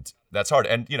 And that's hard.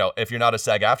 And if you're not a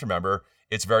SAG-AFTRA member,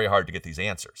 it's very hard to get these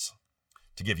answers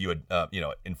to give you a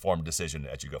informed decision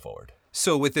as you go forward.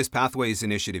 So with this Pathways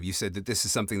initiative, you said that this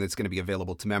is something that's going to be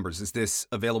available to members. Is this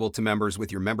available to members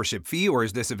with your membership fee, or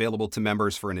is this available to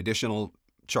members for an additional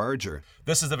charge? Or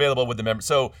this is available with the members.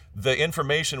 So the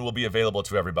information will be available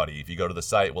to everybody. If you go to the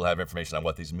site, we'll have information on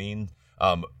what these mean.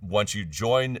 Once you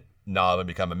join NAV and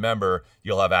become a member,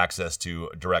 you'll have access to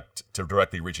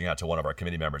directly reaching out to one of our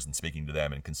committee members and speaking to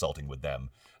them and consulting with them.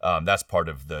 That's part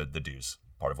of the dues.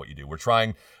 Part of what you do. We're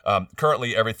trying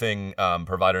currently everything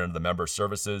provided under the member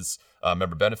services,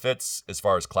 member benefits, as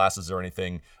far as classes or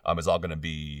anything, is all going to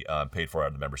be paid for out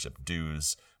of the membership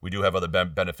dues. We do have other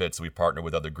benefits. We partner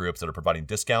with other groups that are providing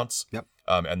discounts. Yep.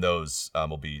 And those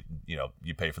will be,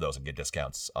 you pay for those and get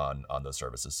discounts on those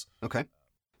services. Okay.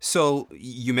 So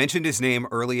you mentioned his name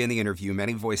early in the interview.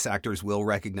 Many voice actors will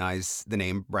recognize the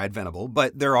name Brad Venable,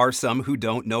 but there are some who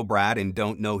don't know Brad and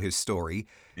don't know his story.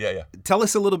 Yeah. Tell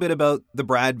us a little bit about the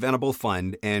Brad Venable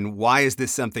Fund and why is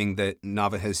this something that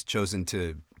NAVA has chosen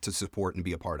to support and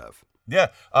be a part of? Yeah.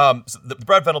 So the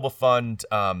Brad Venable Fund,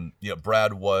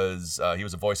 Brad was, he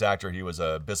was a voice actor. He was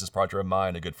a business partner of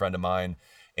mine, a good friend of mine,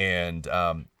 and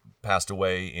passed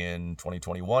away in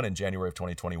 2021, in January of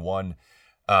 2021.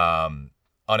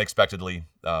 unexpectedly.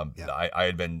 I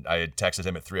had texted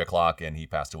him at 3:00 and he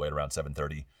passed away at around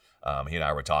 7:30. He and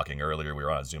I were talking earlier. We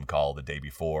were on a Zoom call the day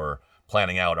before,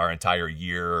 planning out our entire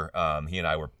year. He and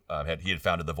I were he had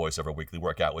founded the VoiceOver Weekly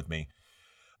Workout with me.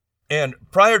 And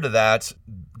prior to that,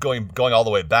 going all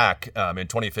the way back in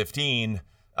 2015,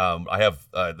 I have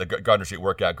the Gardner Street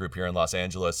Workout Group here in Los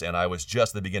Angeles, and I was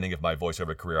just at the beginning of my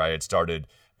voiceover career. I had started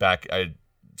back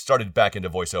into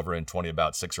voiceover in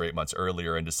about 6 or 8 months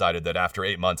earlier, and decided that after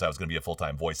 8 months I was going to be a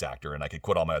full-time voice actor and I could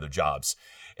quit all my other jobs.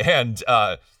 And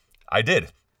I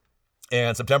did.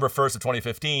 And September 1st of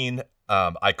 2015,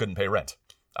 I couldn't pay rent.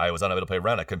 I was unable to pay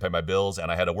rent. I couldn't pay my bills,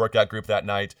 and I had a workout group that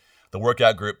night. The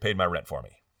workout group paid my rent for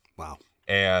me. Wow.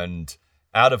 And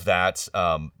out of that,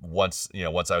 once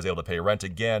I was able to pay rent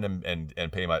again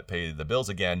and pay the bills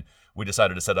again, we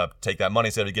decided to take that money,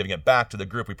 instead of giving it back to the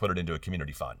group, we put it into a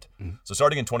community fund. Mm-hmm. So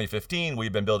starting in 2015,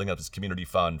 we've been building up this community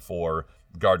fund for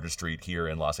Gardner Street here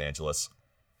in Los Angeles.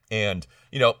 And,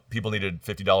 people needed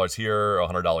 $50 here, or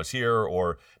 $100 here,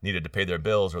 or needed to pay their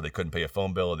bills, or they couldn't pay a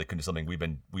phone bill, or they couldn't do something. We've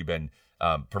been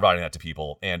providing that to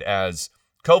people. And as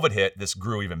COVID hit, this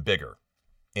grew even bigger.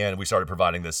 And we started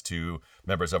providing this to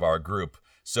members of our group.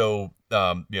 So,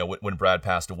 when Brad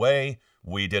passed away,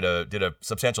 we did a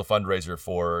substantial fundraiser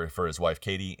for his wife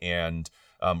Katie, and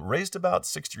raised about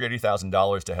 $60,000 or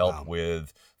 $80,000 to help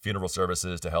with funeral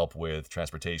services, to help with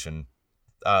transportation.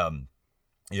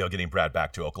 Getting Brad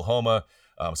back to Oklahoma,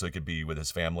 so he could be with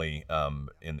his family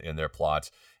in their plot.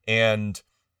 And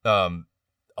a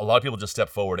lot of people just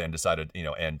stepped forward and decided,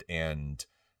 and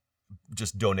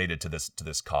just donated to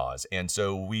this cause. And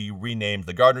so we renamed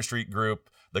the Gardner Street Group,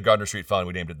 the Gardner Street Fund.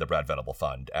 We named it the Brad Venable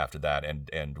Fund after that,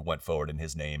 and went forward in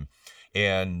his name.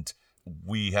 And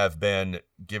we have been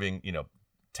giving,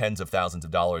 tens of thousands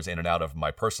of dollars in and out of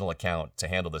my personal account to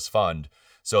handle this fund.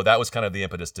 So that was kind of the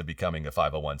impetus to becoming a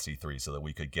 501c3, so that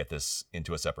we could get this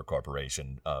into a separate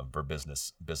corporation for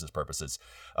business purposes.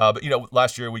 But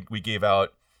last year we gave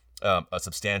out a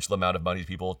substantial amount of money to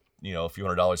people, a few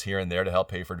 $100s here and there to help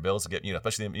pay for the bills, to get,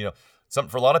 especially,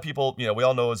 for a lot of people, we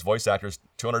all know as voice actors,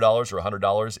 $200 or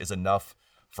 $100 is enough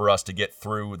for us to get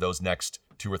through those next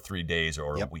 2 or 3 days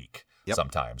or a week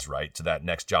sometimes, right? To that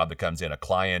next job that comes in, a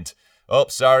client, oh,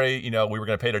 sorry, we were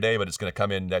going to pay today, but it's going to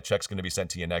come in, that check's going to be sent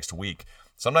to you next week.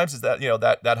 Sometimes it's that,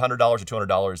 that $100 or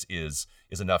 $200 is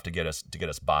enough to get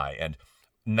us by. And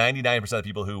 99% of the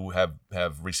people who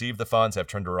have received the funds have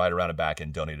turned right around and back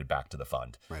and donated back to the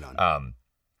fund. Right on.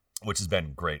 Which has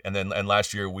been great. And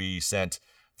last year we sent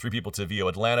 3 people to VO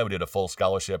Atlanta. We did a full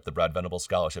scholarship, the Brad Venable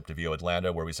Scholarship to VO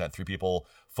Atlanta, where we sent 3 people,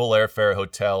 full airfare,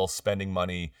 hotel, spending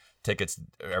money, tickets,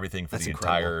 everything for the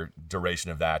entire duration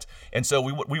of that. And so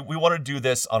we want to do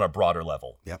this on a broader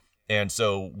level. Yep. And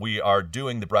so we are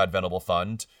doing the Brad Venable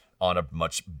Fund on a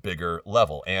much bigger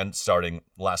level. And starting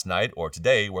last night or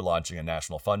today, we're launching a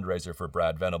national fundraiser for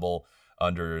Brad Venable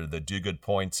under the Do Good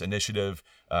Points initiative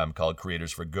called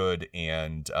Creators for Good.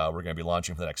 And we're going to be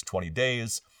launching for the next 20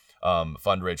 days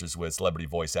fundraisers with celebrity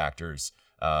voice actors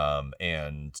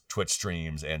and Twitch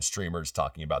streams and streamers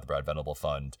talking about the Brad Venable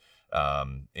Fund.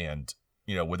 And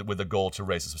with the goal to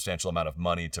raise a substantial amount of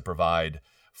money to provide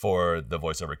for the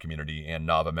voiceover community and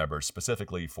NAVA members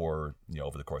specifically for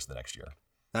over the course of the next year.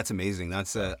 That's amazing.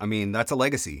 That's a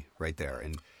legacy right there.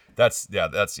 And that's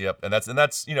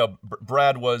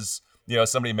Brad was,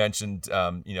 somebody mentioned,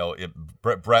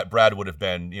 Brad would have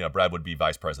been, Brad would be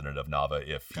vice president of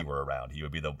NAVA if he were around. He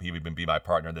would be my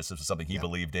partner. This is something he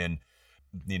believed in.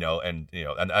 And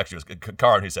actually it was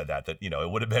Karin who said that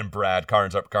it would have been Brad.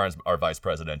 Karin's our vice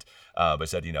president, but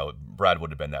said, Brad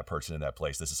would have been that person in that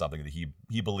place. This is something that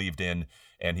he believed in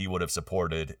and he would have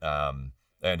supported.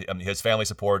 And his family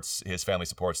supports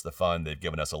the fund. They've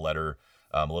given us a letter,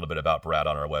 a little bit about Brad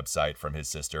on our website from his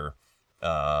sister.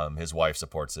 His wife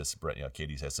supports this.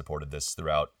 Katie has supported this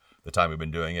throughout the time we've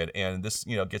been doing it. And this,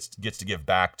 gets to give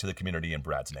back to the community in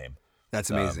Brad's name. That's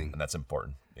amazing. And that's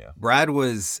important. Yeah. Brad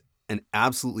was an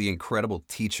absolutely incredible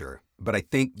teacher, but I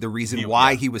think the reason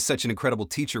why he was such an incredible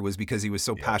teacher was because he was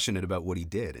so passionate about what he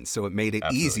did, and so it made it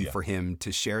easy for him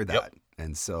to share that. Yep.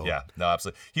 And so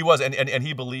absolutely, he was, and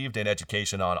he believed in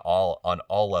education on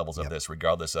all levels of this,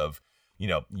 regardless of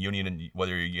union, and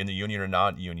whether you're in the union or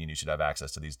not union, you should have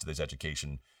access to this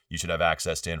education. You should have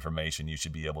access to information. You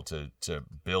should be able to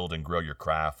build and grow your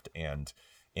craft and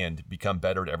become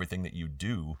better at everything that you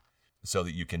do, so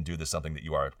that you can do something that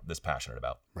you are this passionate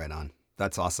about. Right on.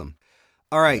 That's awesome.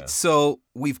 All right. Yeah. So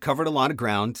we've covered a lot of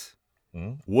ground.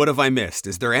 Mm-hmm. What have I missed?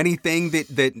 Is there anything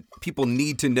that people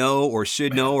need to know or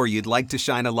should know, or you'd like to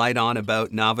shine a light on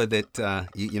about NAVA that,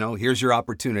 here's your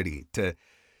opportunity to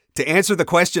to answer the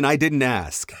question I didn't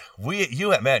ask.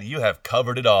 You have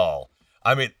covered it all.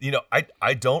 I mean,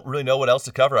 I don't really know what else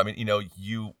to cover. I mean,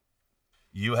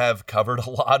 you have covered a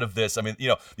lot of this. I mean,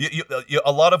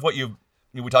 a lot of what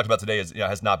we talked about today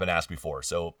has not been asked before.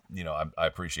 So, I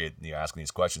appreciate asking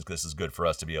these questions, because this is good for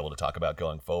us to be able to talk about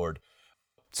going forward.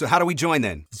 So how do we join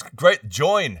then? It's great.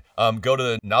 Join. Go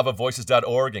to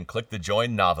navavoices.org and click the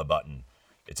Join Nava button.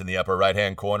 It's in the upper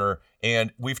right-hand corner.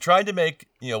 And we've tried to make,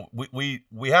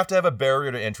 we have to have a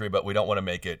barrier to entry, but we don't want to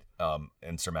make it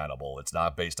insurmountable. It's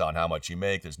not based on how much you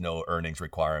make. There's no earnings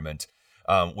requirement.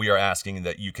 We are asking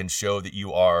that you can show that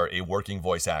you are a working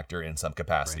voice actor in some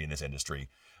capacity in this industry.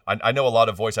 I know a lot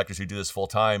of voice actors who do this full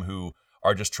time who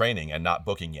are just training and not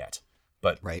booking yet.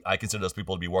 But I consider those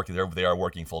people to be working there. They are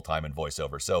working full time in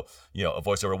voiceover. So, a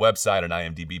voiceover website, an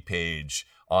IMDb page,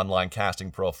 online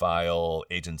casting profile,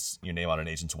 agents, your name on an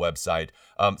agent's website.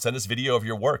 Send us video of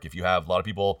your work. If you have a lot of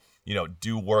people,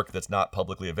 do work that's not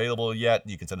publicly available yet,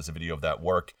 you can send us a video of that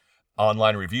work.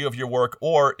 Online review of your work,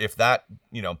 or if that,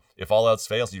 if all else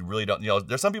fails, you really don't,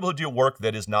 there's some people who do work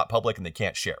that is not public and they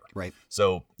can't share. Right.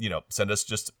 So, send us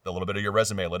just a little bit of your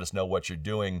resume. Let us know what you're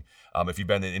doing. If you've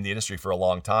been in the industry for a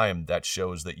long time, that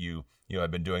shows that you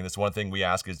have been doing this. One thing we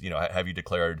ask is, have you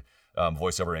declared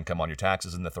voiceover income on your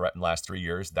taxes in the last 3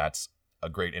 years? That's a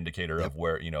great indicator of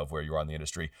where, of where you are in the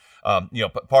industry.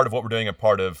 Part of what we're doing, and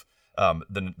part of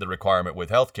the requirement with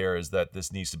healthcare is that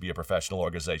this needs to be a professional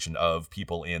organization of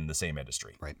people in the same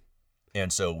industry. Right.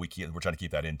 And so we're trying to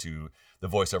keep that into the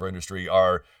voiceover industry.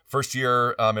 Our first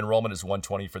year enrollment is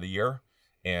 $120 for the year,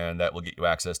 and that will get you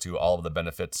access to all of the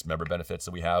benefits, member benefits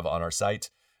that we have on our site.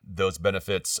 Those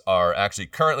benefits are actually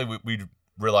currently, we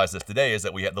realized this today, is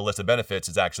that we have the list of benefits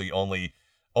is actually only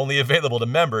available to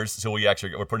members. So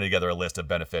we're putting together a list of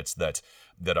benefits that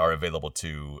are available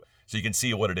to. So you can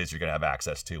see what it is you're going to have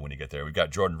access to when you get there. We've got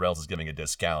Jordan Reynolds is giving a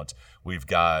discount. We've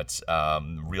got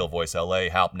Real Voice LA,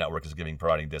 Halp Network is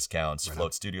providing discounts. Right.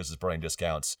 Float Studios is providing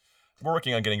discounts. We're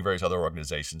working on getting various other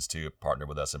organizations to partner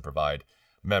with us and provide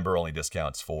member-only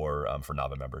discounts for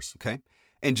Nava members. Okay.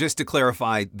 And just to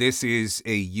clarify, this is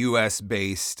a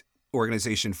U.S.-based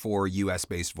organization for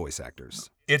U.S.-based voice actors.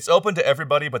 It's open to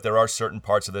everybody, but there are certain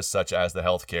parts of this, such as the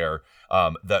healthcare,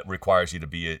 that requires you to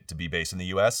be based in the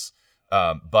U.S.,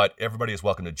 but everybody is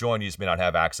welcome to join. You just may not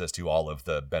have access to all of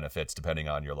the benefits depending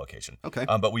on your location. Okay.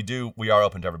 But we are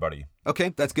open to everybody.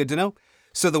 Okay, that's good to know.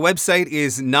 So the website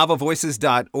is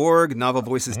navavoices.org,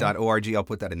 navavoices.org. I'll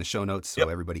put that in the show notes so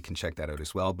everybody can check that out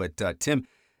as well. But Tim,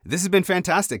 this has been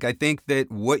fantastic. I think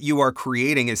that what you are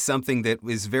creating is something that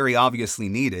is very obviously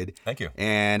needed. Thank you.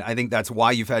 And I think that's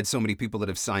why you've had so many people that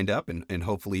have signed up, and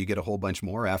hopefully you get a whole bunch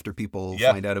more after people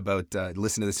find out about,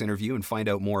 listen to this interview and find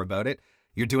out more about it.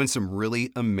 You're doing some really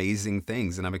amazing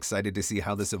things, and I'm excited to see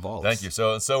how this evolves. Thank you.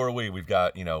 So are we. We've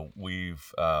got,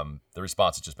 the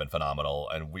response has just been phenomenal,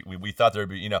 and we thought there'd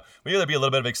be, there'd be a little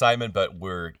bit of excitement, but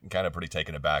we're kind of pretty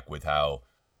taken aback with how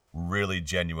really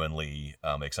genuinely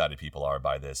excited people are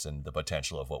by this and the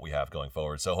potential of what we have going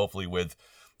forward. So hopefully with,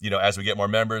 as we get more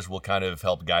members, will kind of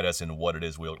help guide us in what it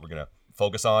is we're going to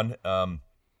focus on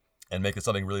and make this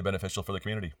something really beneficial for the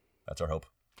community. That's our hope.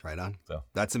 Right on. So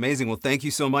that's amazing. Well, thank you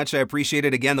so much. I appreciate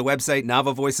it. Again, the website,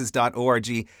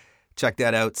 navavoices.org. Check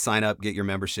that out. Sign up, get your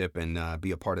membership, and be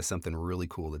a part of something really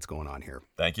cool that's going on here.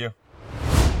 Thank you.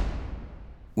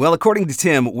 Well, according to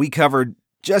Tim, we covered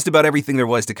just about everything there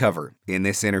was to cover in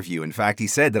this interview. In fact, he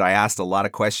said that I asked a lot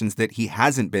of questions that he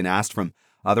hasn't been asked from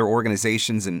other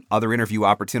organizations and other interview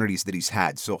opportunities that he's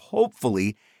had. So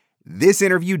hopefully this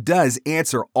interview does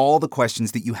answer all the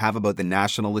questions that you have about the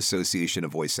National Association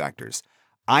of Voice Actors.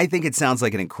 I think it sounds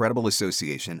like an incredible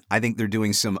association. I think they're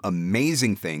doing some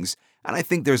amazing things, and I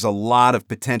think there's a lot of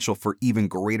potential for even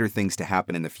greater things to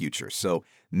happen in the future. So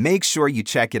make sure you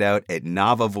check it out at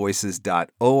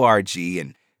navavoices.org,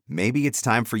 and maybe it's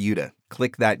time for you to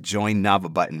click that Join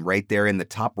Nava button right there in the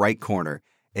top right corner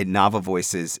at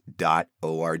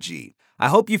navavoices.org. I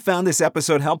hope you found this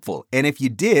episode helpful, and if you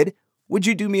did, would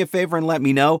you do me a favor and let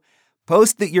me know?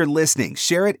 Post that you're listening,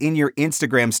 share it in your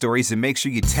Instagram stories, and make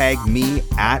sure you tag me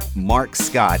at Mark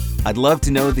Scott. I'd love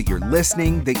to know that you're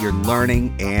listening, that you're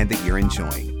learning, and that you're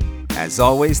enjoying. As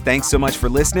always, thanks so much for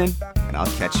listening, and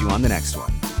I'll catch you on the next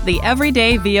one. The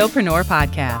Everyday VOpreneur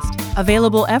Podcast.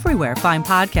 Available everywhere fine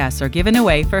podcasts are given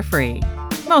away for free.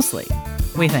 Mostly,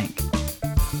 we think.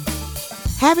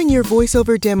 Having your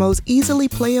voiceover demos easily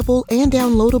playable and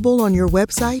downloadable on your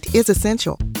website is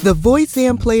essential. The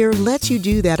VoiceZam Player lets you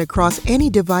do that across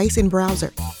any device and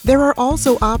browser. There are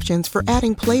also options for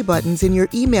adding play buttons in your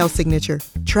email signature,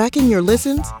 tracking your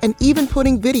listens, and even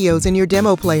putting videos in your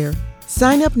demo player.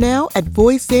 Sign up now at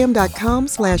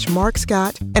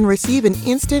voicezam.com/markscott and receive an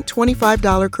instant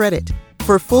 $25 credit.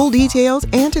 For full details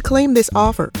and to claim this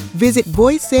offer, visit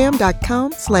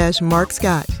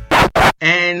voicezam.com/markscott.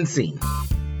 And scene.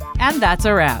 And that's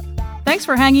a wrap. Thanks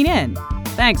for hanging in.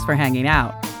 Thanks for hanging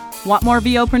out. Want more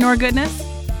VOpreneur goodness?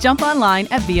 Jump online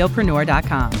at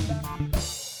VOpreneur.com.